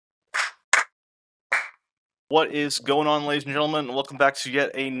What is going on, ladies and gentlemen? Welcome back to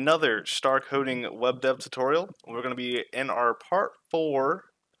yet another StarCoding web dev tutorial. We're going to be in our part 4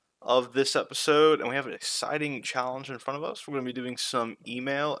 of this episode, and we have an exciting challenge in front of us. We're going to be doing some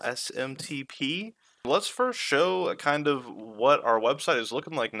email SMTP. Let's first show kind of what our website is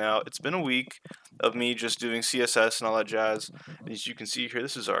looking like now. It's been a week of me just doing CSS and all that jazz. As you can see here,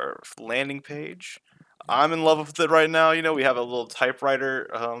 this is our landing page. I'm in love with it right now. You know, we have a little typewriter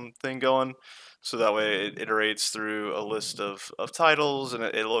thing going. So that way it iterates through a list of titles, and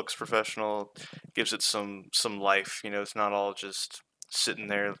it looks professional, gives it some life. You know, it's not all just sitting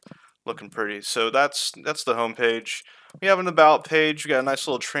there looking pretty. So that's the home page. We have an about page. We got a nice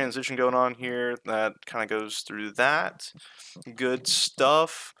little transition going on here that kind of goes through that. Good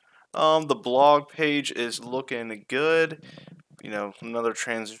stuff. The blog page is looking good. You know, another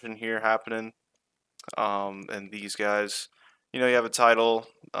transition here happening. And these guys, you know, you have a title,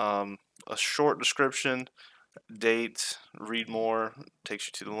 a short description, date, read more, takes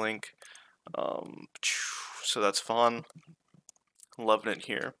you to the link. So that's fun. Loving it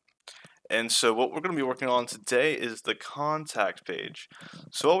here. And so what we're going to be working on today is the contact page.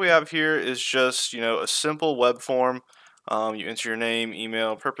 So what we have here is just, you know, a simple web form. You enter your name,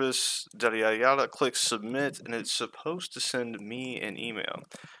 email, purpose, yada yada yada, click submit, and it's supposed to send me an email.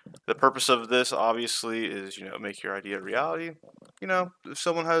 The purpose of this obviously is, you know, make your idea a reality. You know, if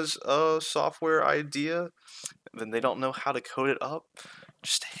someone has a software idea, then they don't know how to code it up,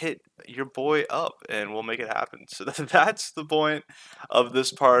 just hit your boy up and we'll make it happen. So that's the point of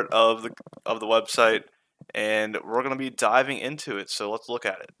this part of the website, and we're going to be diving into it. So let's look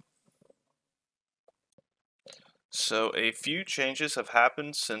at it. So a few changes have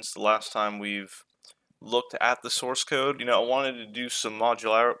happened since the last time we've looked at the source code. You know, I wanted to do some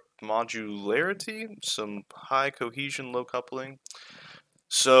modularity, some high cohesion, low coupling.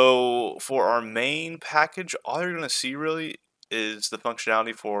 So for our main package, all you're going to see really is the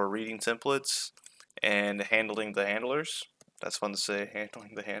functionality for reading templates and handling the handlers. That's fun to say,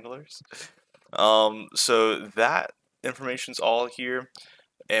 handling the handlers. So that information's all here,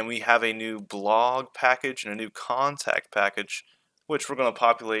 and we have a new blog package and a new contact package, which we're going to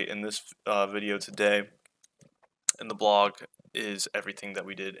populate in this video today. And the blog is everything that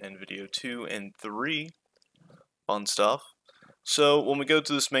we did in video 2 and 3. Fun stuff. So when we go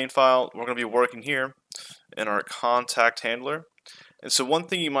to this main file, we're going to be working here in our contact handler. And so one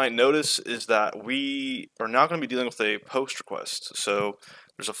thing you might notice is that we are now going to be dealing with a post request. So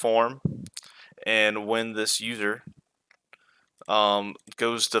there's a form, and when this user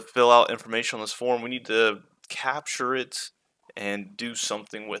goes to fill out information on this form, we need to capture it and do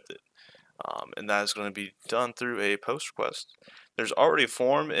something with it. And that is going to be done through a post request. There's already a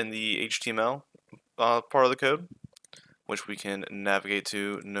form in the HTML part of the code, which we can navigate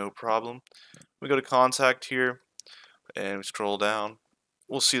to no problem. We go to contact here and we scroll down.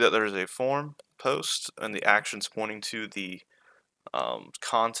 We'll see that there's a form post and the action's pointing to the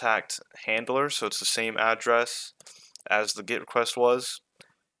contact handler, so it's the same address as the GET request was.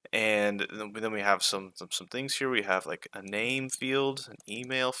 And then we have some things here. We have like a name field, an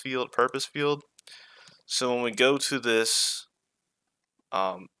email field, purpose field. So when we go to this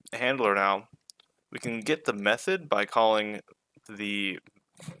handler now, we can get the method by calling the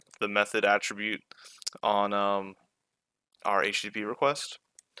method attribute on our HTTP request.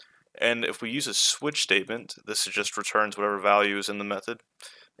 And if we use a switch statement, this just returns whatever value is in the method.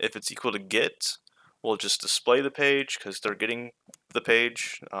 If it's equal to get, we'll just display the page because they're getting the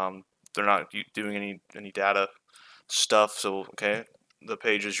page. They're not doing any data stuff. So okay, the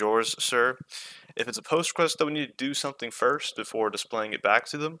page is yours, sir. If it's a post request, then we need to do something first before displaying it back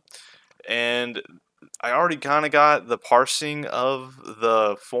to them. And I already kind of got the parsing of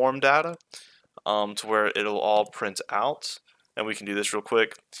the form data to where it'll all print out, and we can do this real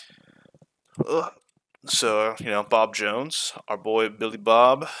quick. So, you know, Bob Jones, our boy Billy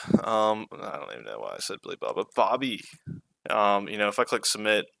Bob, I don't even know why I said Billy Bob, but Bobby, you know, if I click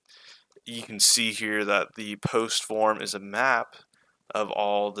submit, you can see here that the post form is a map of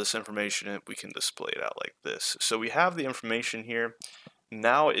all this information, and we can display it out like this. So we have the information here.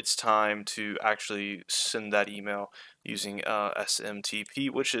 Now it's time to actually send that email using SMTP,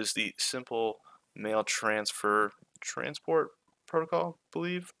 which is the Simple Mail Transport Protocol, I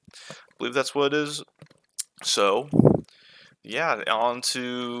believe that's what it is. So yeah, on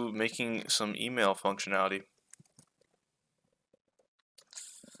to making some email functionality.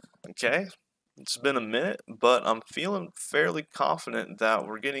 Okay, it's been a minute, but I'm feeling fairly confident that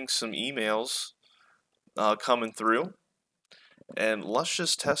we're getting some emails coming through. And let's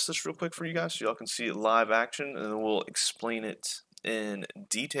just test this real quick for you guys so y'all can see it live action, and then we'll explain it in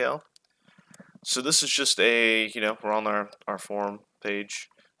detail. So this is just a, we're on our form page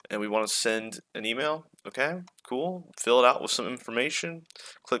and we want to send an email. Okay, cool. Fill it out with some information.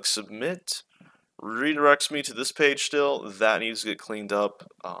 Click submit. Redirects me to this page still. That needs to get cleaned up,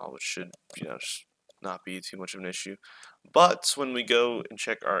 which should, just not be too much of an issue. But when we go and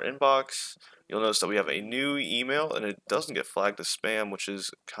check our inbox, you'll notice that we have a new email and it doesn't get flagged as spam, which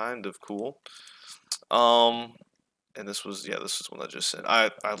is kind of cool. And this was one I just sent.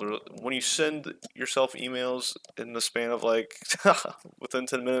 I literally, when you send yourself emails in the span of like within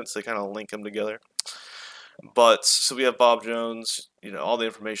 10 minutes, they kind of link them together. But so we have Bob Jones, all the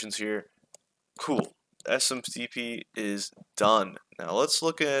information's here. Cool. SMTP is done. Now let's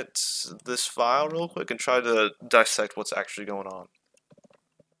look at this file real quick and try to dissect what's actually going on.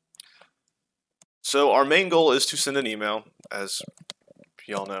 So our main goal is to send an email, as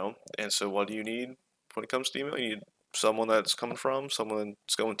y'all know. And so what do you need when it comes to email? You need someone that's coming from, someone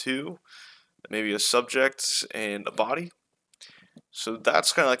that's going to, maybe a subject and a body. So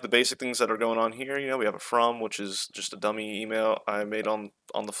that's kind of like the basic things that are going on here. We have a from, which is just a dummy email I made on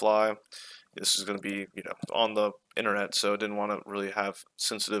the fly. This is going to be, on the internet, so I didn't want to really have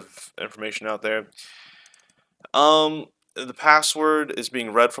sensitive information out there. The password is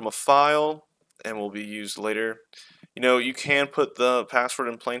being read from a file and will be used later. You can put the password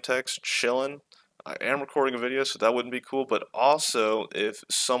in plain text, chillin'. I am recording a video, so that wouldn't be cool, but also if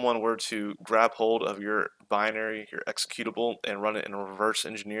someone were to grab hold of your binary, your executable, and run it in reverse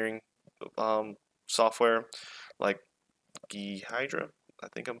engineering software, like Hydra, I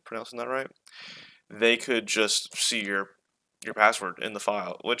think I'm pronouncing that right, they could just see your password in the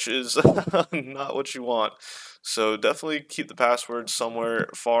file, which is not what you want. So definitely keep the password somewhere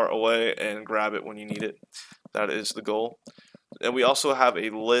far away and grab it when you need it. That is the goal. And we also have a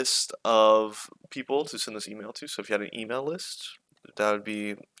list of people to send this email to. So if you had an email list, that would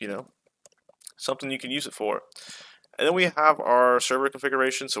be, something you can use it for. And then we have our server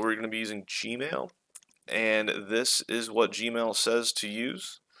configuration. So we're going to be using Gmail. And this is what Gmail says to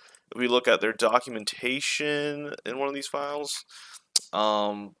use. If we look at their documentation in one of these files,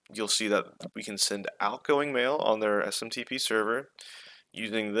 you'll see that we can send outgoing mail on their SMTP server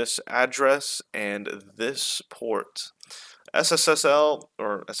using this address and this port. SSL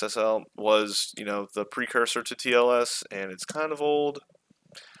or SSL was, the precursor to TLS, and it's kind of old.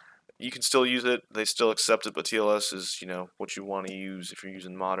 You can still use it. They still accept it, but TLS is, what you want to use if you're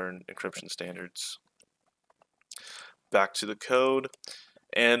using modern encryption standards. Back to the code.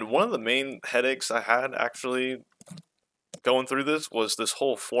 And one of the main headaches I had actually going through this was this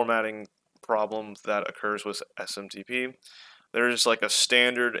whole formatting problem that occurs with SMTP. There's like a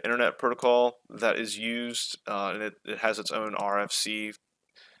standard internet protocol that is used, and it has its own RFC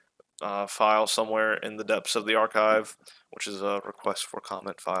file somewhere in the depths of the archive, which is a request for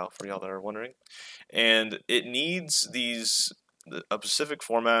comment file for y'all that are wondering. And it needs a specific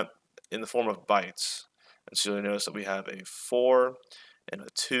format in the form of bytes. And so you'll notice that we have a 4 and a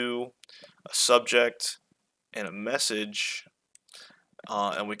 2, a subject, and a message,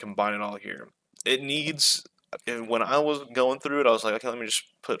 and we combine it all here. It needs, when I was going through it, I was like, okay, let me just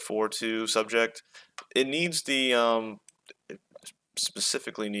put 4 2 subject. It needs it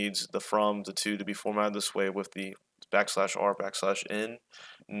specifically needs the from, the to be formatted this way with the \r\n,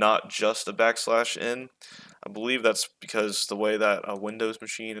 not just a \n. I believe that's because the way that a Windows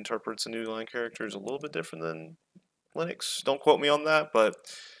machine interprets a new line character is a little bit different than Linux. Don't quote me on that, but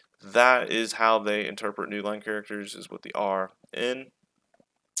that is how they interpret new line characters, is with the RN.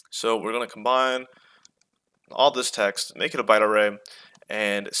 So we're going to combine all this text, make it a byte array,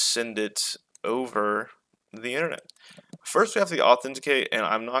 and send it over the internet. First we have to authenticate, and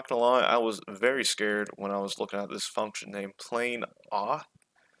I'm not going to lie, I was very scared when I was looking at this function named plain auth.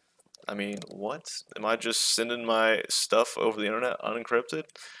 I mean, what? Am I just sending my stuff over the internet unencrypted?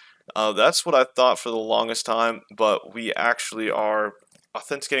 That's what I thought for the longest time, but we actually are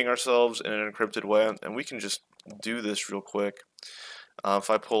authenticating ourselves in an encrypted way, and we can just do this real quick. If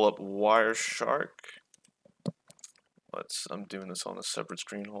I pull up Wireshark, I'm doing this on a separate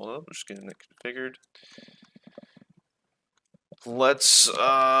screen. Hold up, just getting it configured. Let's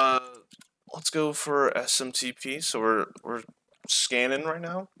go for SMTP. So we're scanning right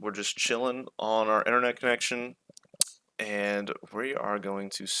now. We're just chilling on our internet connection, and we are going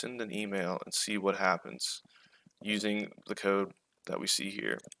to send an email and see what happens using the code that we see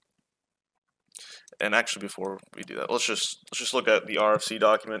here. And actually, before we do that, let's just look at the RFC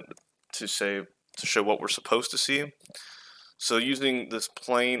document to show what we're supposed to see. So using this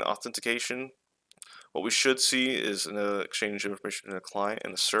plain authentication, what we should see is an exchange of information between a client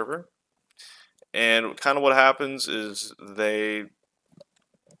and a server. And kind of what happens is they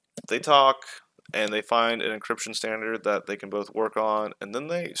talk, and they find an encryption standard that they can both work on, and then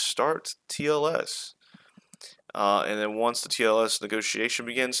they start TLS. And then once the TLS negotiation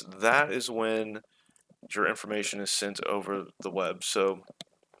begins, that is when your information is sent over the web. So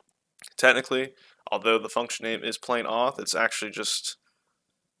technically, although the function name is plain auth, it's actually just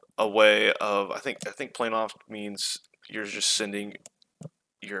a way of, I think plain auth means you're just sending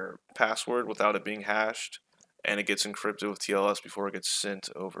your password without it being hashed, and it gets encrypted with TLS before it gets sent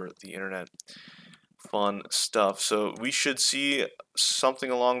over the internet. Fun stuff. So we should see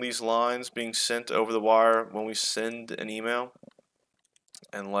something along these lines being sent over the wire when we send an email.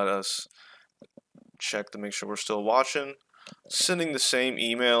 And let us check to make sure we're still watching. Sending the same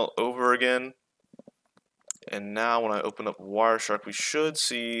email over again. And now when I open up Wireshark, we should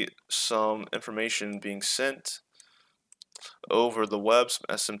see some information being sent over the web, some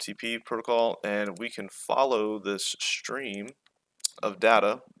SMTP protocol, and we can follow this stream of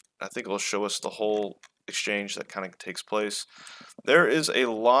data. I think it'll show us the whole exchange that kind of takes place. There is a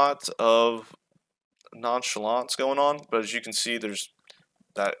lot of nonchalance going on, but as you can see, there's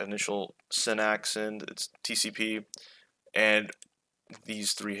that initial SYNAC send, it's TCP, and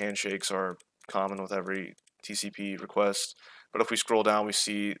these three handshakes are common with every TCP request. But if we scroll down, we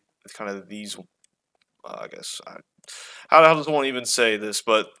see kind of these, I guess, how does one even say this?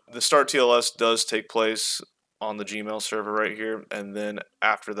 But the StarTLS does take place on the Gmail server right here, and then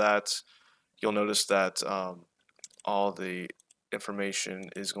after that, you'll notice that all the information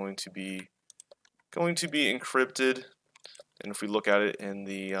is going to be encrypted. And if we look at it in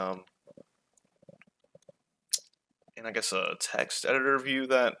the in I guess a text editor view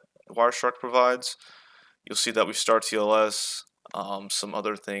that Wireshark provides, you'll see that we start TLS, some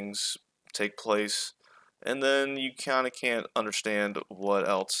other things take place, and then you kind of can't understand what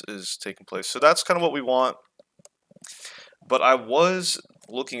else is taking place. So that's kind of what we want. But I was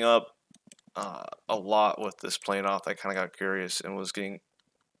looking up a lot with this plain auth. I kind of got curious and was getting,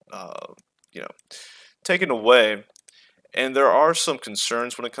 you know, taken away. And there are some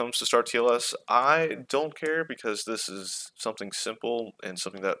concerns when it comes to StarTLS. I don't care because this is something simple and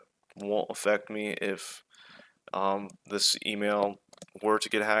something that won't affect me if this email were to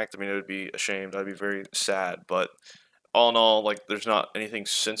get hacked. I mean, it would be a shame. I'd be very sad. But all in all, like, there's not anything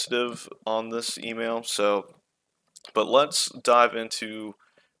sensitive on this email. So, but let's dive into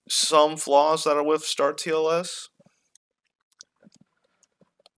some flaws that are with StarTLS.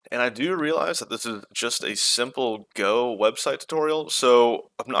 And I do realize that this is just a simple Go website tutorial, so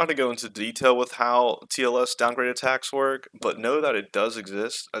I'm not going to go into detail with how TLS downgrade attacks work, but know that it does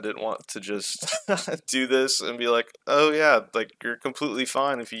exist. I didn't want to just do this and be like, oh yeah, like you're completely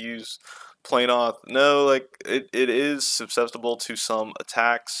fine if you use plain auth. No, like it is susceptible to some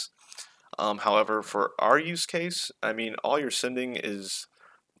attacks. However, for our use case, I mean, all you're sending is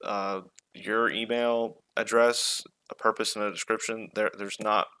your email address, a purpose, and a description. There's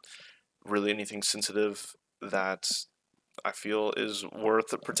not really anything sensitive that I feel is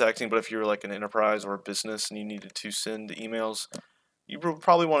worth protecting. But if you're like an enterprise or a business and you needed to send emails, you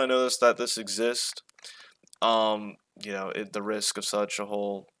probably want to notice that this exists. You know, the risk of such a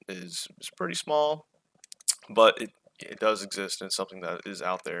hole is pretty small, but it does exist, and it's something that is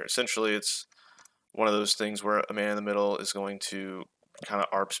out there. Essentially, it's one of those things where a man in the middle is going to kind of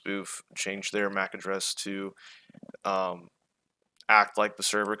ARP spoof, change their MAC address to act like the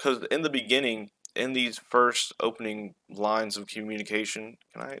server. Because in the beginning, in these first opening lines of communication,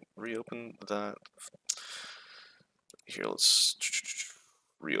 can I reopen that? Here, let's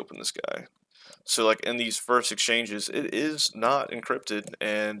reopen this guy. So like in these first exchanges, it is not encrypted,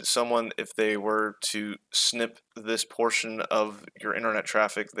 and someone, if they were to snip this portion of your internet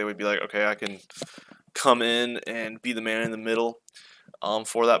traffic, they would be like, okay, I can come in and be the man in the middle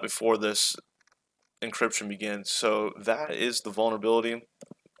for that before this encryption begins. So that is the vulnerability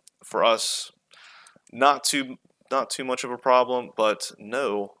for us. Not too much of a problem, but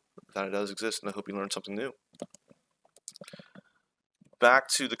know that it does exist, and I hope you learned something new. Back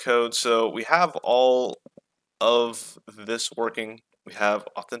to the code. So we have all of this working. We have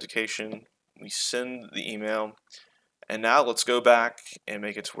authentication. We send the email. And now let's go back and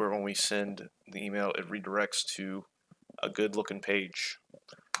make it to where when we send the email, it redirects to a good looking page.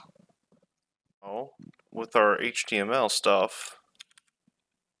 Oh, with our HTML stuff,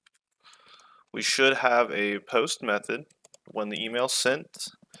 we should have a post method when the email's sent,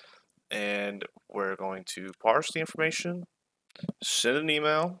 and we're going to parse the information, send an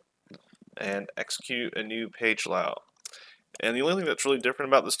email, and execute a new page layout. And the only thing that's really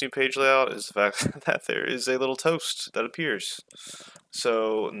different about this new page layout is the fact that there is a little toast that appears.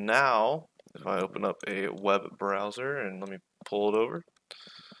 So now, if I open up a web browser and let me pull it over,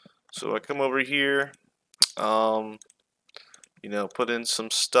 So I come over here, you know, put in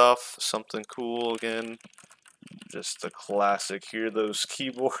some stuff, something cool again. Just the classic. Hear those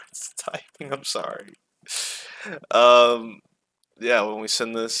keyboards typing. I'm sorry. Yeah, when we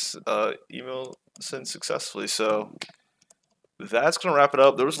send this email sent successfully. So that's gonna wrap it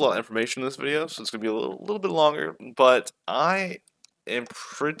up. There was a lot of information in this video, so it's gonna be a little bit longer. But I am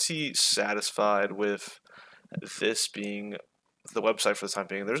pretty satisfied with this being the website for the time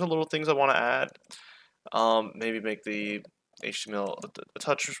being. There's a little things I want to add. Maybe make the HTML a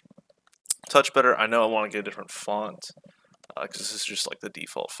touch better. I know I want to get a different font because this is just like the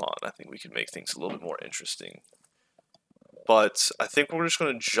default font. I think we can make things a little bit more interesting. But I think we're just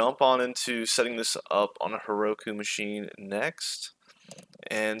going to jump on into setting this up on a Heroku machine next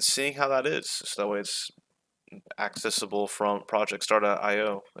and seeing how that is. So that way it's accessible from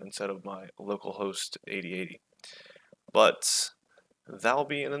projectstar.io instead of my local host 8080. But that will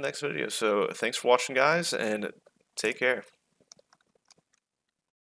be in the next video. So thanks for watching, guys, and take care.